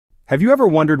Have you ever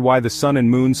wondered why the sun and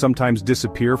moon sometimes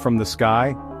disappear from the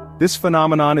sky? This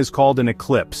phenomenon is called an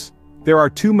eclipse. There are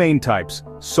two main types,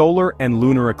 solar and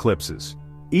lunar eclipses.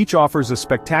 Each offers a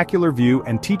spectacular view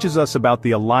and teaches us about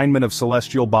the alignment of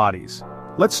celestial bodies.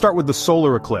 Let's start with the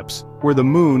solar eclipse, where the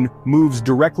moon moves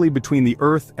directly between the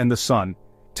Earth and the sun,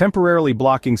 temporarily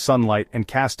blocking sunlight and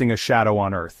casting a shadow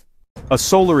on Earth. A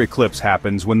solar eclipse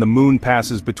happens when the moon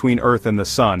passes between Earth and the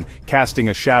sun, casting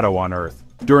a shadow on Earth.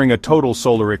 During a total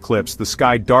solar eclipse, the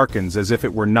sky darkens as if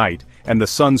it were night, and the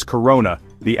sun's corona,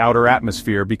 the outer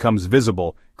atmosphere, becomes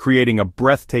visible, creating a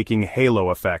breathtaking halo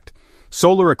effect.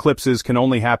 Solar eclipses can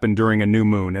only happen during a new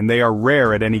moon, and they are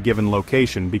rare at any given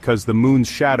location because the moon's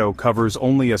shadow covers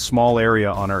only a small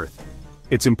area on Earth.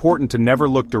 It's important to never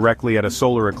look directly at a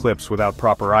solar eclipse without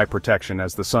proper eye protection,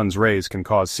 as the sun's rays can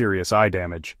cause serious eye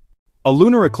damage. A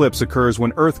lunar eclipse occurs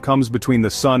when Earth comes between the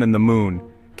sun and the moon,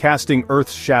 casting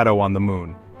Earth's shadow on the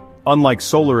moon. Unlike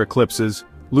solar eclipses,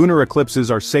 lunar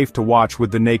eclipses are safe to watch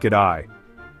with the naked eye.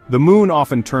 The moon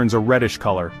often turns a reddish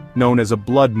color, known as a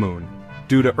blood moon,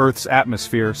 due to Earth's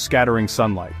atmosphere scattering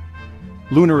sunlight.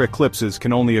 Lunar eclipses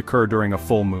can only occur during a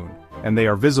full moon, and they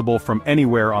are visible from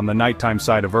anywhere on the nighttime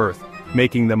side of Earth,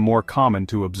 making them more common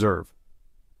to observe.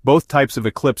 Both types of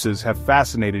eclipses have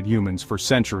fascinated humans for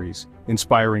centuries,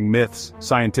 inspiring myths,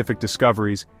 scientific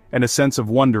discoveries, and a sense of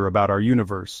wonder about our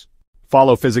universe.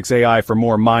 Follow Physics AI for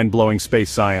more mind-blowing space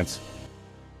science.